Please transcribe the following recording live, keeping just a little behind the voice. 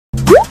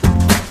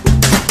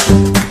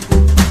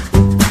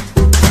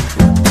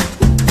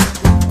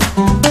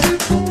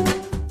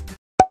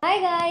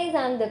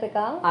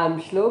Ritika. I'm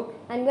Shlok.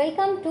 And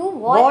welcome to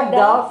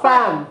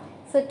Whattthefam.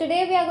 So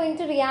today we are going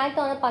to react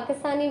on a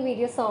Pakistani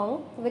video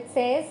song which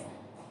says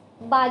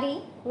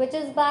Baari, which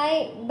is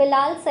by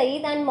Bilal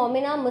Saeed and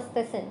Momina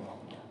Mustehsan.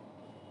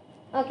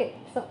 Okay,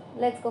 so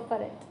let's go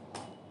for it.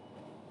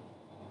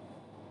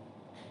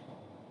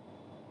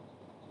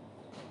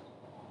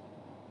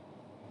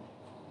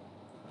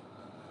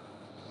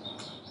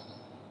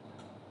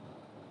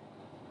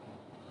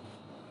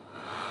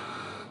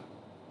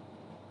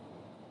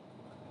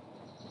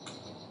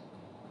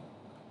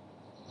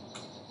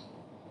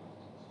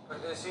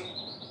 परदेसी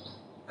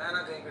है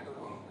ना कहीं पे tour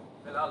गई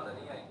फिलहाल तो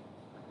नहीं आई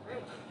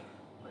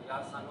पर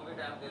यार सानू भी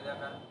टाइम दे दिया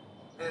कर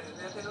दे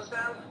तेनू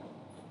टाइम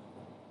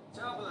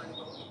चाह बुलानी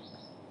पड़ेगी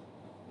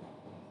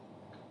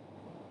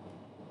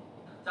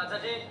चाचा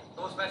जी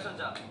दो स्पेशल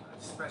चाह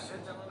स्पेशल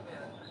चावल में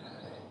यार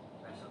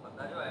स्पेशल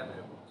बंदा जो आया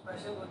मेरे को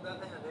स्पेशल बंदा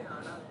तो हले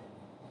आना है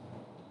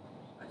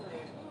आज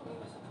लेट नहीं होगी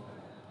वैसे तो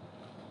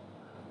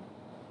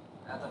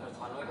मैं तो फिर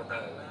थानू ही पता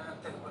है मैं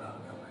तेरे पर आ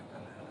गया मैं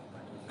कल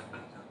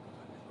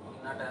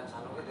इतना टाइम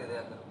सानू के दे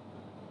दिया करो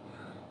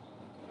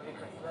मेरी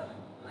खड़ी बात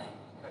नहीं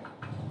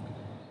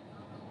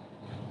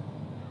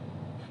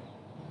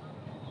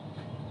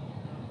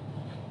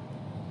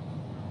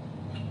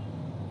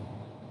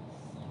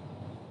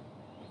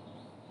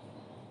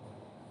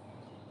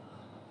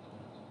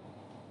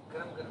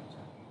गरम गरम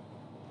चाय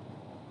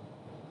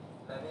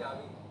लहरी आ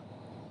गई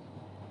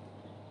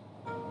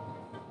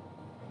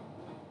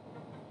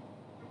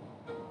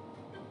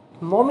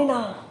Momina.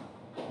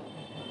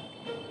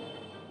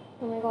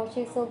 Oh my god,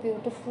 she's so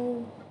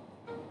beautiful.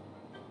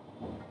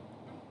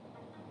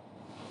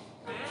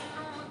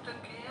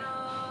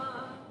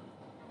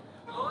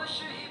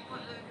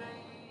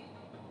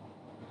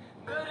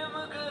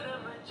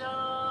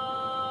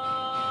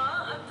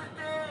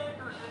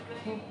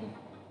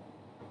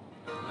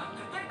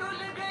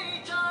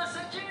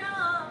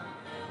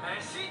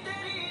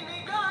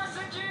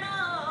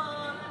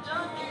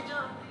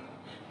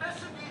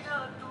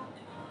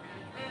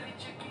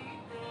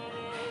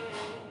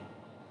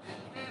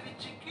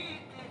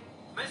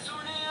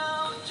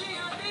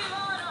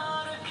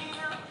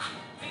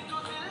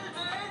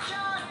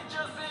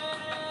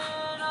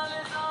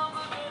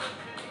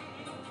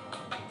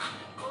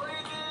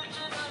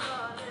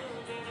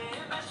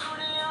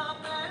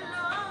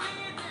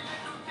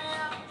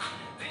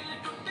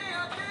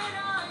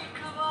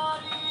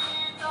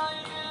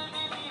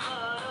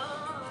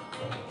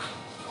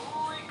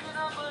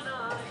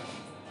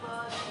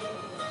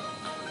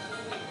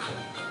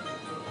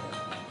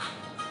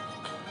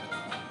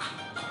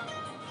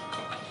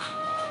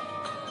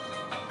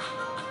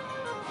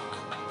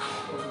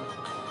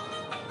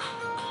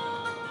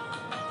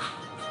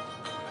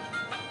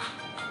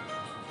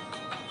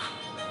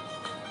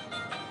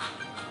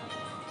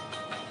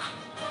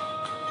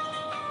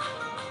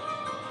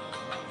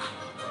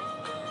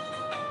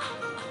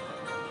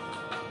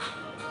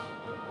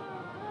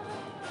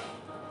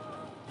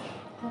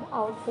 Her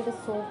outfit is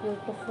so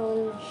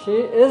beautiful. She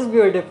is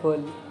beautiful.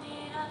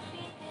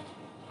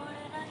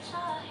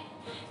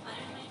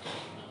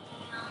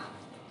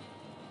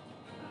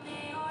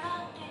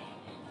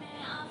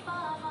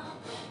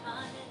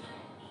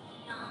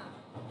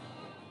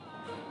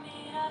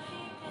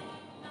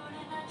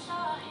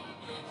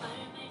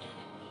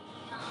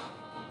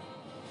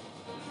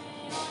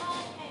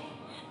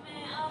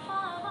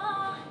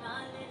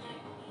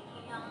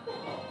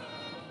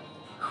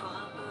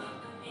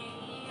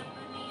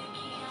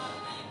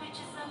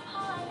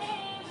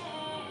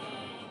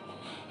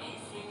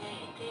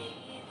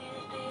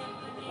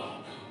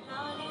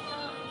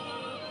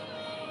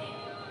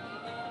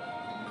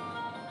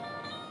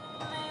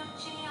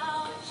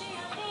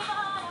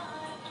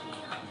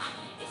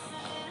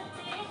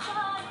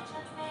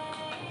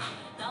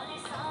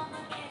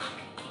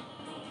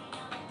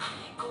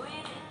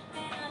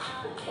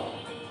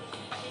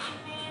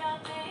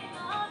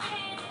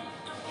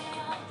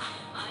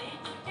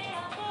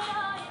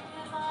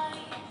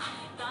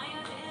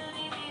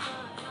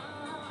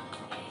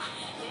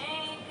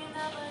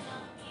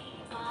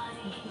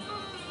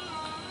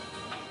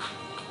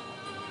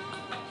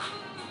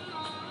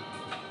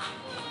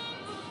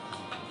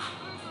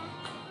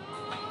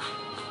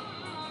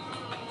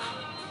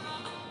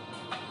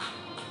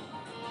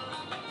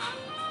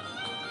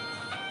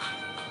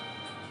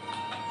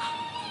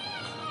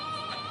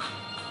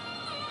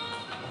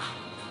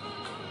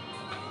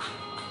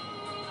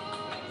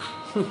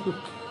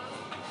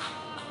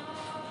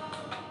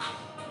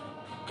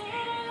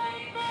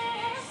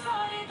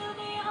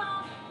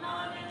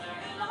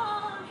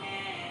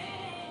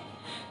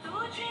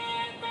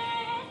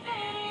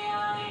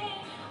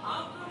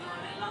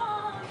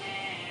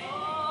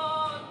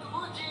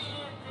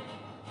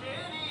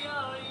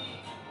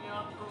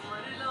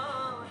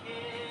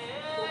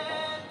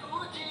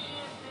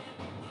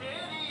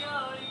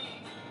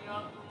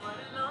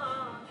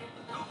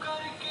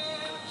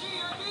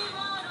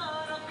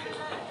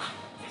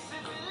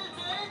 इस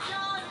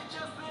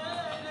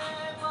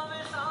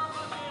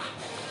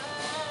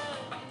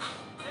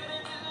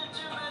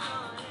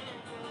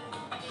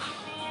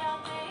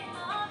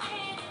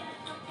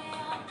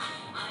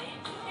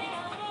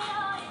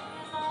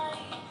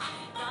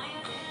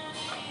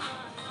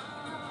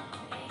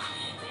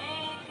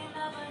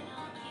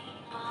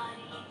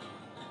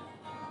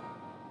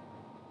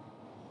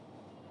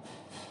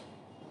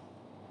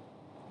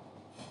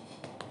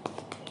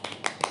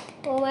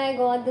Oh my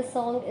god, the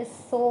song is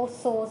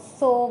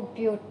so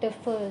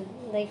beautiful.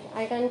 Like,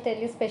 I can't tell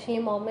you, especially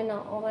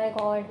Momina. Oh my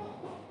god,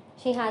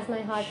 she has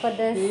my heart for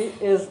this.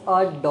 She is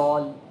a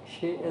doll.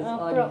 She is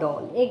a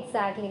doll.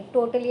 Exactly,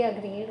 totally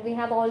agreed. We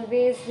have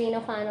always been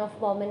a fan of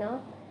Momina.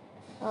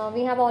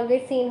 We have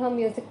always seen her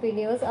music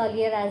videos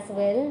earlier as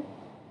well.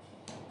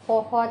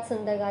 बहुत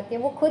सुंदर गाती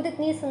है वो, खुद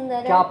इतनी सुंदर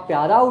है. क्या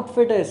प्यारा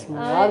आउटफिट है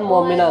इसमें यार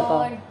मोमिना का.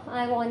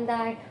 I want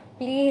that.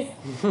 Please.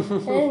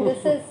 And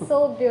this is so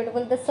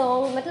beautiful. The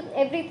song, मतलब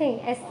everything,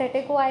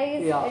 aesthetic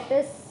wise, Yeah. it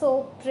is so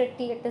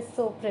pretty. It is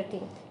so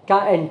pretty. क्या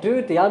एंट्री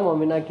हुई थी यार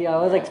मोमिना की. आई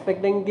वाज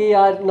एक्सपेक्टिंग कि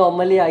यार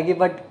नॉर्मली आएगी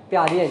बट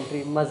प्यारी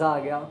एंट्री, मज़ा आ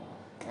गया.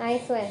 I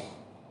swear.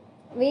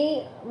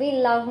 We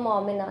love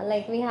Momina.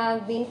 Like, we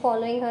have been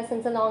following her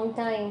since a long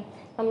time.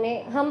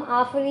 हम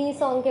आफरी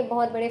सॉन्ग के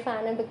बहुत बड़े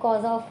फैन हैं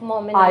because of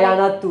Momina.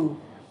 आयाना तू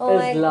Oh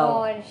my is love.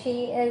 god, she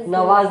is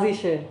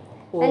नवाजिश है.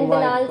 Oh and my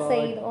Bilal God.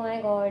 Saeed, oh my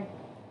god,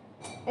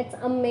 it's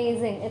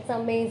amazing, it's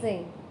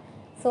amazing.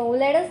 So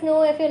let us know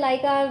if you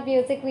like our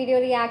music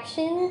video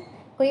reaction.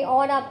 कोई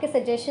और आपके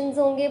suggestions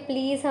होंगे,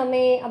 please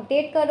हमें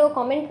update करो,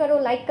 comment करो,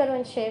 like करो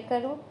and share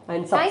करो.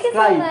 And Thank you so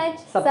subscribe.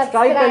 much.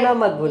 Subscribe करना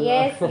मत भूलना.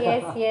 Yes,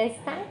 yes, yes.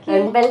 Thank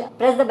you. And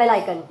press the bell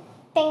icon.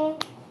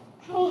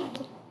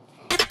 Ting.